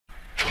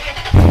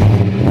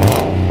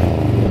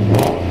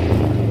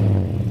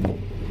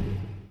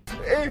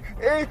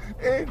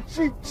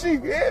she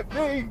hit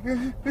me.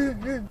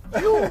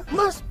 You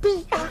must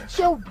be out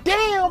your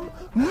damn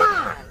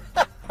mind.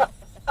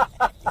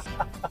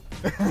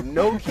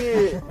 No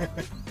kid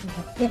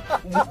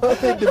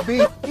wanted to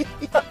be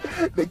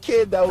the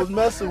kid that was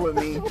messing with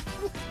me,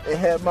 and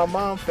had my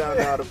mom found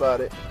out about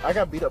it. I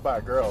got beat up by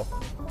a girl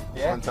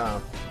one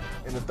time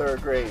in the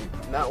 3rd grade.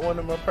 Not one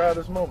of my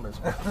proudest moments.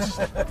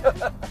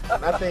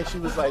 And I think she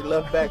was like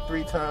left back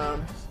 3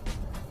 times.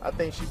 I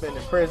think she been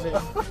in prison.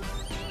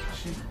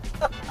 She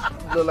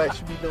looked like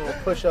she be doing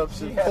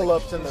push-ups and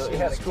pull-ups in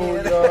the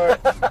schoolyard.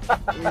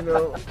 You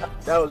know,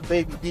 that was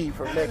Baby D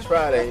from Next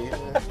Friday.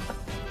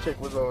 Chick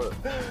was on.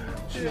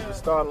 She was the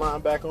star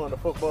linebacker on the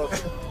football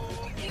team.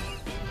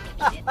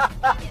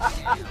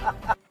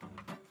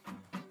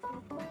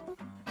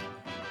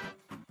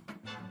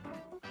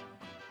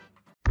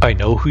 I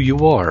know who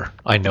you are.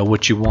 I know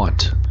what you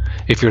want.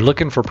 If you're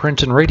looking for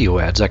print and radio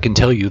ads, I can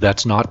tell you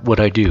that's not what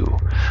I do.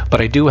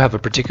 But I do have a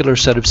particular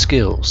set of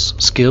skills.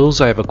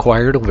 Skills I have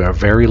acquired over a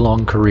very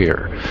long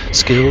career.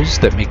 Skills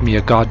that make me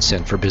a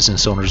godsend for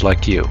business owners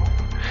like you.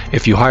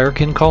 If you hire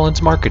Ken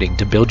Collins Marketing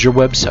to build your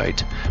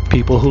website,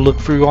 people who look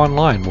for you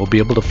online will be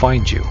able to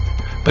find you.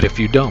 But if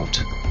you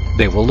don't,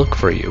 they will look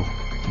for you.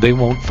 They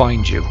won't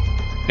find you.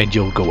 And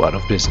you'll go out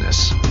of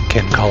business.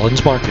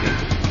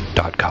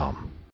 KenCollinsMarketing.com